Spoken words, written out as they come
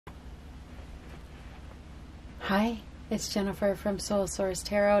Hi, it's Jennifer from Soul Source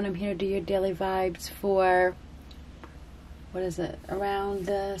Tarot, and I'm here to do your daily vibes for, what is it, around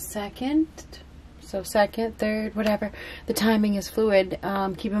the 2nd? So 2nd, 3rd, whatever. The timing is fluid.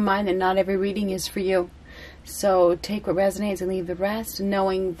 Keep in mind that not every reading is for you. So take what resonates and leave the rest,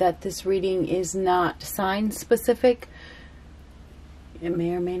 knowing that this reading is not sign specific. It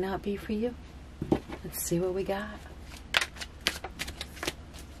may or may not be for you. Let's see what we got.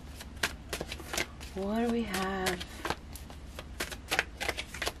 What do we have?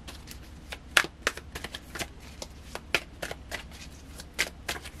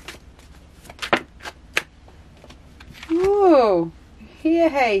 Ooh,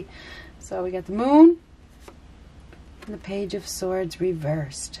 yay! So we got the moon and the Page of Swords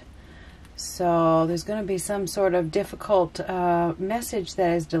reversed. So there's going to be some sort of difficult message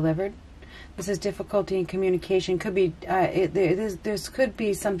that is delivered. This is difficulty in communication. Could be this could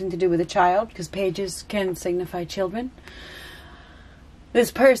be something to do with a child, because pages can signify children.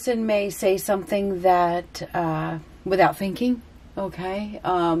 This person may say something that without thinking. Okay,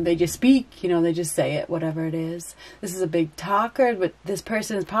 they just speak. You know, they just say it, whatever it is. This is a big talker, but this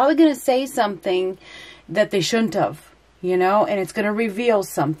person is probably going to say something that they shouldn't have. You know, and it's going to reveal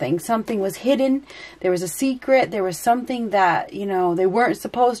something. Something was hidden. There was a secret. There was something that, you know, they weren't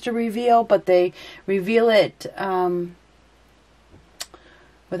supposed to reveal, but they reveal it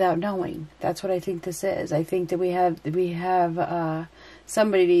without knowing. That's what I think this is. I think that we have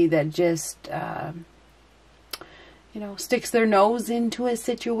somebody that just, you know, sticks their nose into a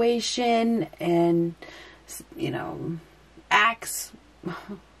situation and, you know, acts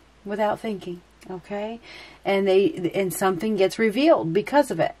without thinking. Okay, and something gets revealed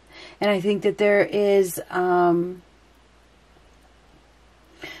because of it, and I think that there is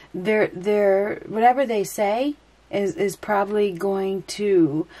whatever they say is probably going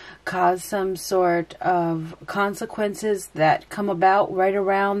to cause some sort of consequences that come about right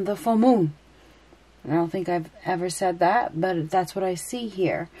around the full moon. I don't think I've ever said that, but that's what I see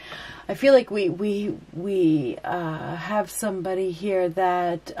here. I feel like we have somebody here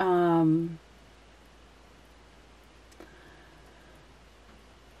that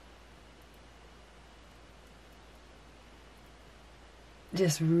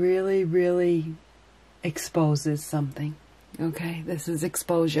just really exposes something. Okay, this is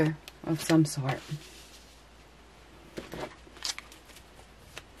exposure of some sort.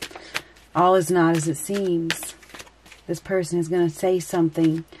 All is not as it seems. This person is going to say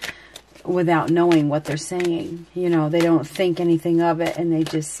something without knowing what they're saying. You know, they don't think anything of it and they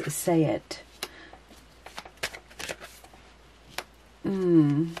just say it.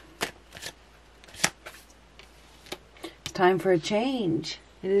 Time for a change.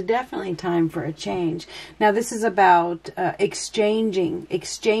 It is definitely time for a change. Now this is about exchanging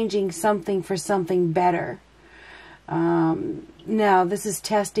something for something better. Now this is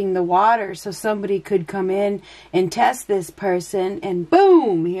testing the water, so somebody could come in and test this person and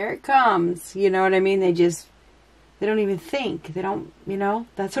boom, here it comes. You know what I mean? They don't even think. They don't, you know,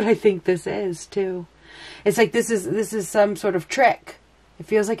 that's what I think this is too. It's like this is some sort of trick. It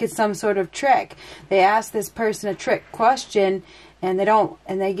feels like it's some sort of trick. They ask this person a trick question, and they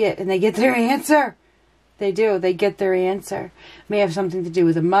get their answer. They do. They get their answer. May have something to do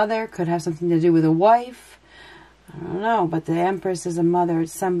with a mother. Could have something to do with a wife. I don't know. But the Empress is a mother.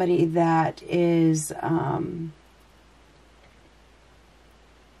 It's somebody that is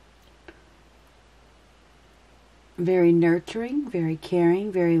very nurturing, very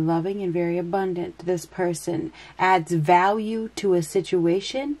caring, very loving, and very abundant. This person adds value to a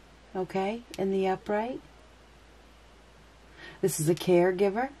situation, okay, in the upright. This is a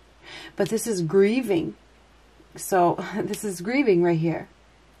caregiver, but this is grieving. So this is grieving right here.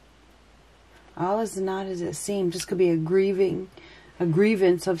 All is not as it seems. This could be a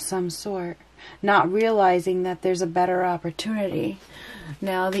grievance of some sort, not realizing that there's a better opportunity.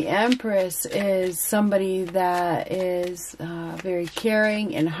 Now, the Empress is somebody that is very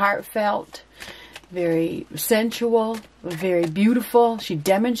caring and heartfelt, very sensual, very beautiful. She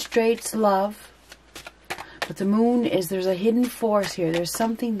demonstrates love. But the Moon is, there's a hidden force here. There's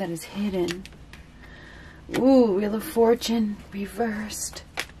something that is hidden. Ooh, Wheel of Fortune reversed.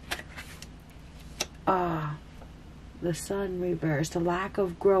 The Sun reversed. A lack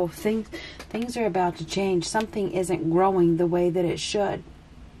of growth. Things are about to change. Something isn't growing the way that it should.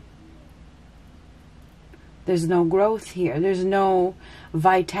 There's no growth here. There's no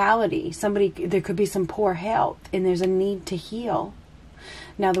vitality. There could be some poor health, and there's a need to heal.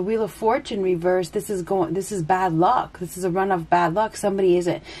 Now the Wheel of Fortune reversed, this is bad luck. This is a run of bad luck. Somebody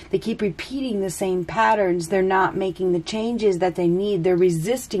isn't, they keep repeating the same patterns. They're not making the changes that they need. They're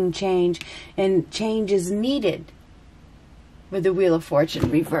resisting change, and change is needed with the Wheel of Fortune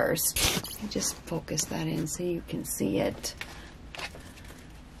reversed. Let me just focus that in so you can see it.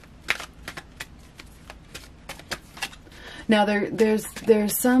 Now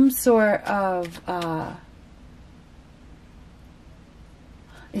there's some sort of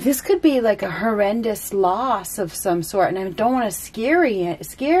this could be like a horrendous loss of some sort, and I don't want to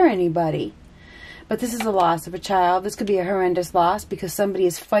scare anybody, but this is a loss of a child. This could be a horrendous loss because somebody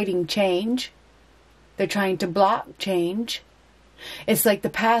is fighting change. They're trying to block change. It's like the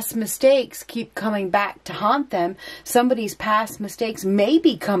past mistakes keep coming back to haunt them. Somebody's past mistakes may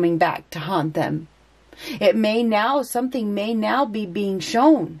be coming back to haunt them. It may now, something may now be being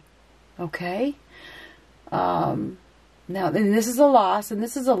shown. Okay? Now, and this is a loss, and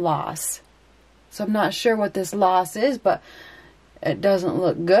this is a loss. So I'm not sure what this loss is, but it doesn't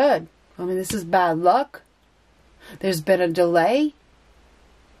look good. I mean, this is bad luck. There's been a delay.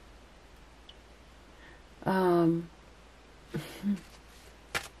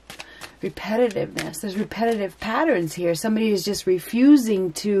 Repetitiveness. There's repetitive patterns here. Somebody is just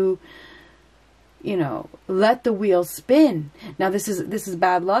refusing to, you know, let the wheel spin. Now this is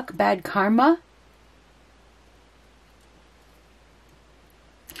bad luck, bad karma.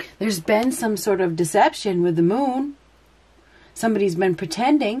 There's been some sort of deception with the moon. Somebody's been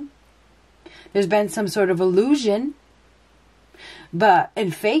pretending. There's been some sort of illusion.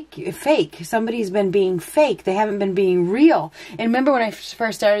 And fake. Somebody's been being fake. They haven't been being real. And remember when I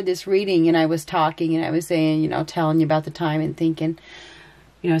first started this reading and I was talking and I was saying, you know, telling you about the time and thinking,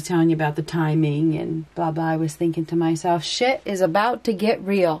 you know, I was telling you about the timing and blah, blah. I was thinking to myself, shit is about to get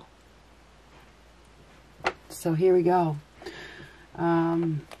real. So here we go.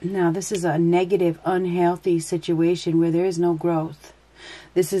 Now this is a negative, unhealthy situation where there is no growth.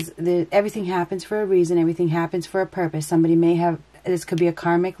 Everything happens for a reason. Everything happens for a purpose. Somebody may have, this could be a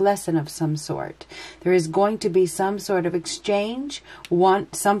karmic lesson of some sort. There is going to be some sort of exchange,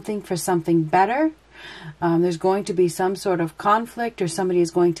 want something for something better. There's going to be some sort of conflict, or somebody is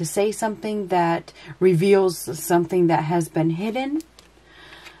going to say something that reveals something that has been hidden.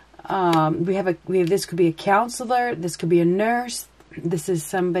 This could be a counselor. This could be a nurse. This is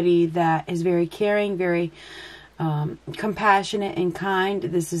somebody that is very caring, very compassionate and kind.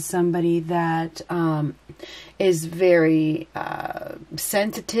 This is somebody that is very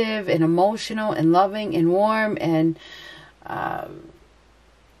sensitive and emotional and loving and warm and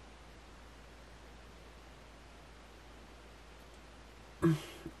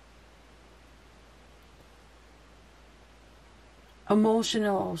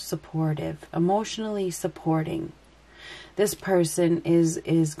emotionally supporting. This person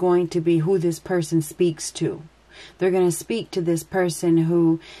is going to be who this person speaks to. They're going to speak to this person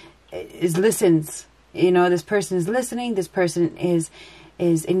who listens. You know, this person is listening. This person is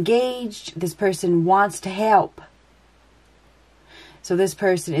engaged. This person wants to help. So this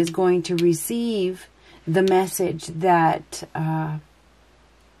person is going to receive the message that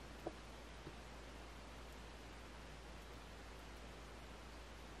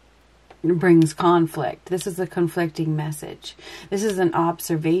brings conflict. This is a conflicting message. This is an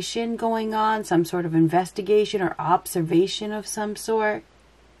observation going on, some sort of investigation or observation of some sort.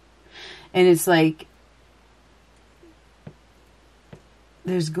 And it's like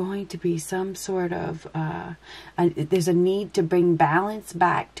there's going to be some sort of there's a need to bring balance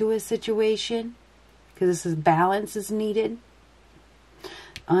back to a situation, because this is balance is needed.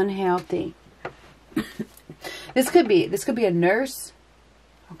 Unhealthy. This could be a nurse.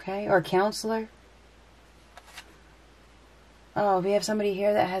 Okay, or a counselor. Oh, we have somebody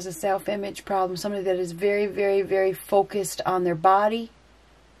here that has a self-image problem. Somebody that is very, very, very focused on their body.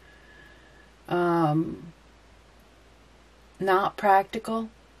 Not practical.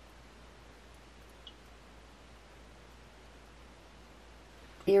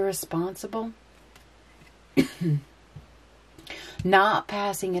 Irresponsible. Not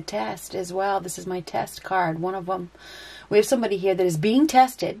passing a test as well. This is my test card, one of them. We have somebody here that is being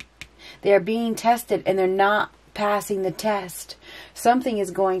tested. They are being tested and they're not passing the test. Something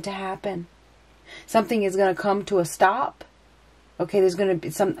is going to happen. Something is going to come to a stop. Okay, there's going to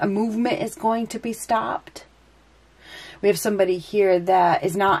be a movement is going to be stopped. We have somebody here that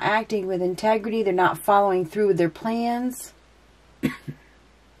is not acting with integrity. They're not following through with their plans.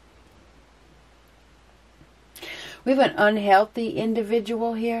 We have an unhealthy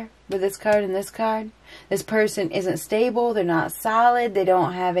individual here with this card and this card. This person isn't stable. They're not solid. They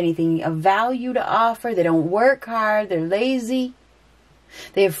don't have anything of value to offer. They don't work hard. They're lazy.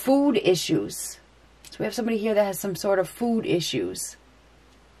 They have food issues. So we have somebody here that has some sort of food issues.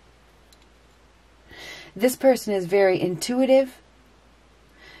 This person is very intuitive.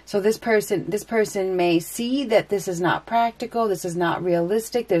 So this person may see that this is not practical, this is not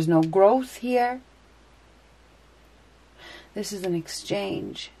realistic, there's no growth here. This is an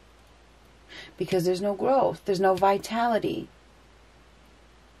exchange. Because there's no growth, there's no vitality.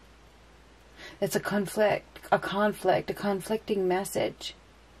 It's a conflicting message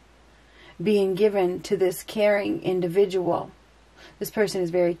being given to this caring individual. This person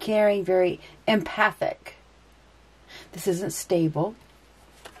is very caring, very empathic. This isn't stable.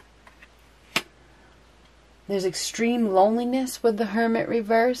 There's extreme loneliness with the Hermit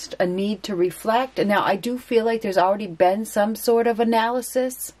reversed, a need to reflect. And now I do feel like there's already been some sort of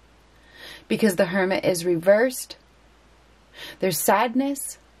analysis because the Hermit is reversed. There's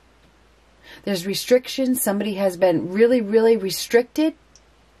sadness. There's restrictions. Somebody has been really, really restricted.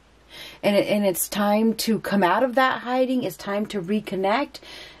 And it's time to come out of that hiding. It's time to reconnect.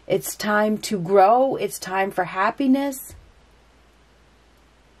 It's time to grow. It's time for happiness.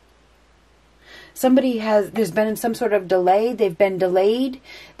 There's been some sort of delay. They've been delayed.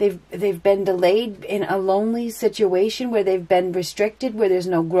 They've been delayed in a lonely situation where they've been restricted, where there's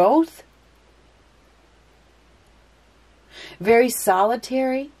no growth. Very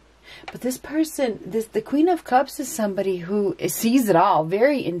solitary. But this person, the Queen of Cups is somebody who sees it all,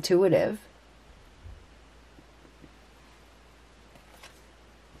 very intuitive.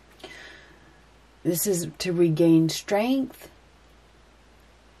 This is to regain strength.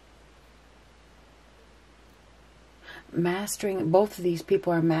 Both of these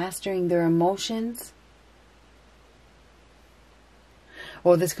people are mastering their emotions.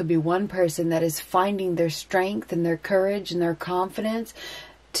 Or this could be one person that is finding their strength and their courage and their confidence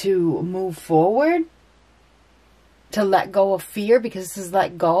to move forward, to let go of fear, because this is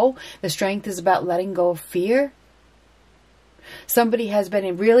let go. The strength is about letting go of fear. Somebody has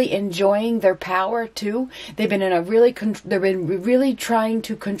been really enjoying their power too. They've been really trying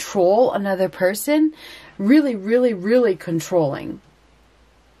to control another person, really, really, really controlling.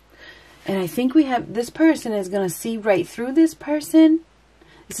 And I think this person is going to see right through this person.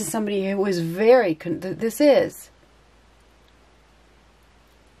 This is somebody who is very,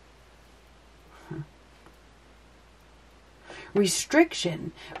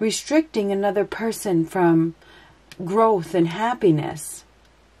 restricting another person from growth and happiness.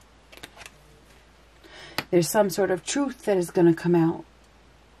 There's some sort of truth that is going to come out.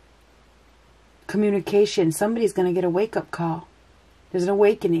 Communication. Somebody's going to get a wake-up call. There's an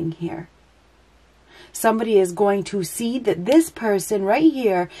awakening here. Somebody is going to see that this person right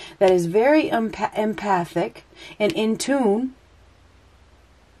here that is very empathic and in tune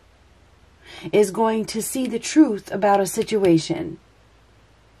is going to see the truth about a situation.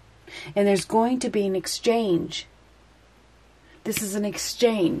 And there's going to be an exchange. This is an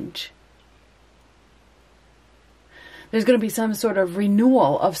exchange. There's going to be some sort of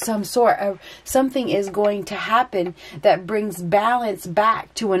renewal of some sort. Something is going to happen that brings balance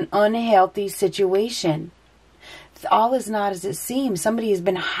back to an unhealthy situation. All is not as it seems. Somebody has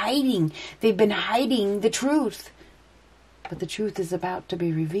been hiding. They've been hiding the truth. But the truth is about to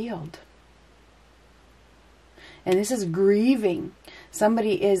be revealed. And this is grieving.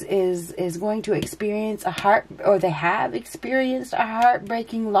 Somebody is going to experience they have experienced a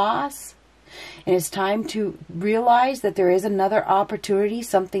heartbreaking loss. And it's time to realize that there is another opportunity,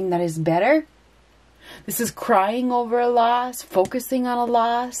 something that is better. This is crying over a loss, focusing on a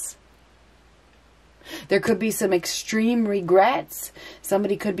loss. There could be some extreme regrets.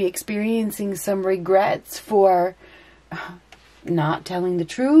 Somebody could be experiencing some regrets for not telling the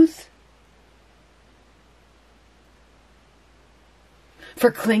truth.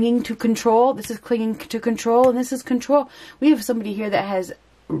 For clinging to control. This is clinging to control, and this is control. We have somebody here that has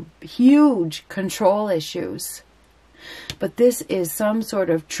huge control issues. But this is some sort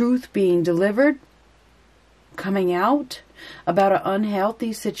of truth being delivered, coming out about an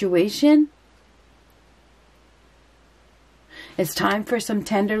unhealthy situation. It's time for some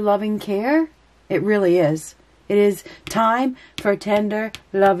tender, loving care. It really is. It is time for tender,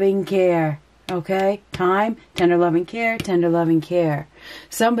 loving care. Okay? Time, tender, loving care, tender, loving care.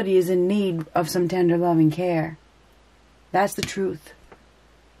 Somebody is in need of some tender, loving care. That's the truth.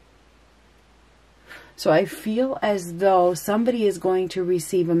 So I feel as though somebody is going to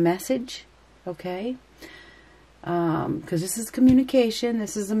receive a message. Okay? Because this is communication.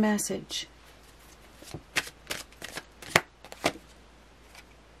 This is a message.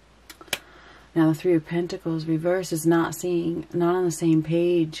 Now the Three of Pentacles reverse is not on the same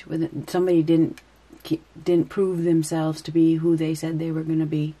page with it. Somebody didn't didn't prove themselves to be who they said they were going to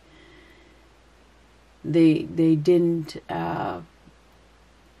be. They didn't,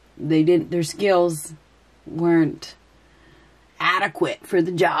 their skills weren't adequate for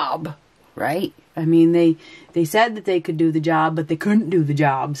the job, right? I mean, they said that they could do the job, but they couldn't do the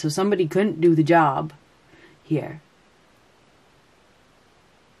job. So somebody couldn't do the job here.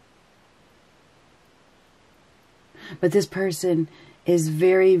 But this person is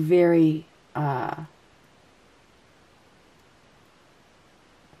very, very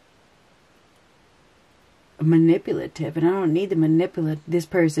manipulative. And I don't need the manipulative. This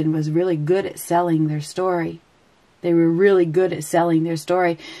person was really good at selling their story. They were really good at selling their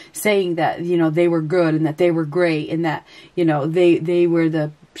story, saying that, you know, they were good and that they were great and that, you know, they were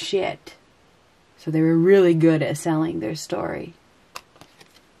the shit. So they were really good at selling their story.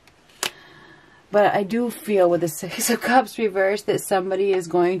 But I do feel with the Six of Cups reversed that somebody is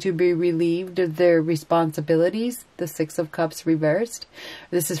going to be relieved of their responsibilities. The Six of Cups reversed.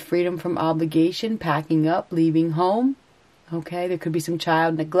 This is freedom from obligation, packing up, leaving home. Okay, there could be some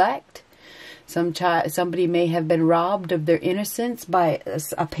child neglect. Somebody may have been robbed of their innocence by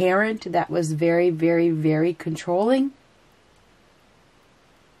a parent that was very, very, very controlling.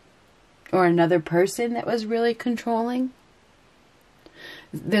 Or another person that was really controlling.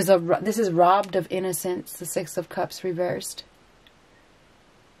 This is robbed of innocence, the Six of Cups reversed.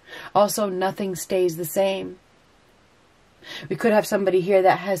 Also, nothing stays the same. We could have somebody here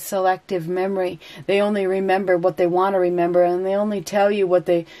that has selective memory. They only remember what they want to remember, and they only tell you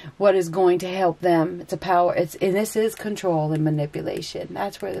what is going to help them. It's a power. And this is control and manipulation.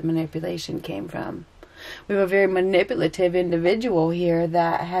 That's where the manipulation came from. We have a very manipulative individual here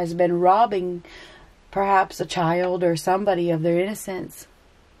that has been robbing perhaps a child or somebody of their innocence.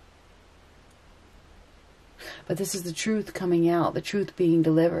 But this is the truth coming out, the truth being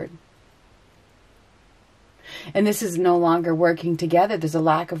delivered. And this is no longer working together. There's a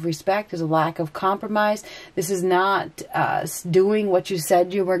lack of respect. There's a lack of compromise. This is not doing what you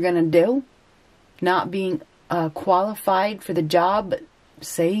said you were going to do. Not being qualified for the job, but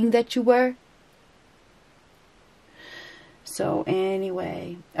saying that you were. So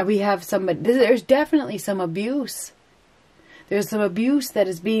anyway, we have somebody. There's definitely some abuse. There's some abuse that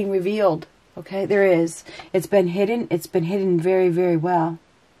is being revealed. Okay, there is. It's been hidden. It's been hidden very, very well.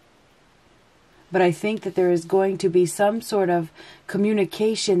 But I think that there is going to be some sort of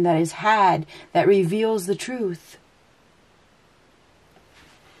communication that is had that reveals the truth.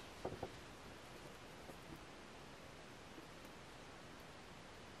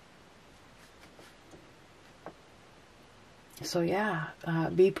 So yeah,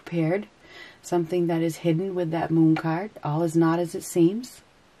 be prepared. Something that is hidden with that moon card. All is not as it seems.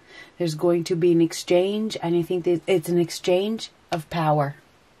 There's going to be an exchange, and I think that it's an exchange of power.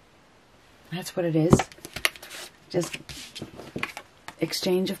 That's what it is. Just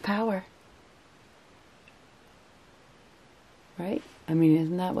exchange of power. Right? I mean,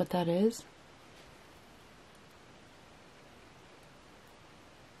 isn't that what that is?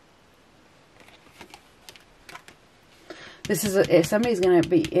 This is if somebody's going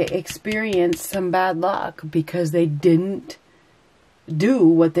to experience some bad luck because they didn't do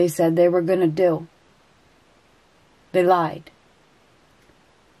what they said they were going to do. They lied.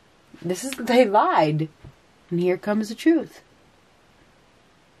 They lied. And here comes the truth.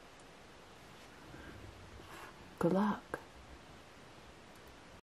 Good luck.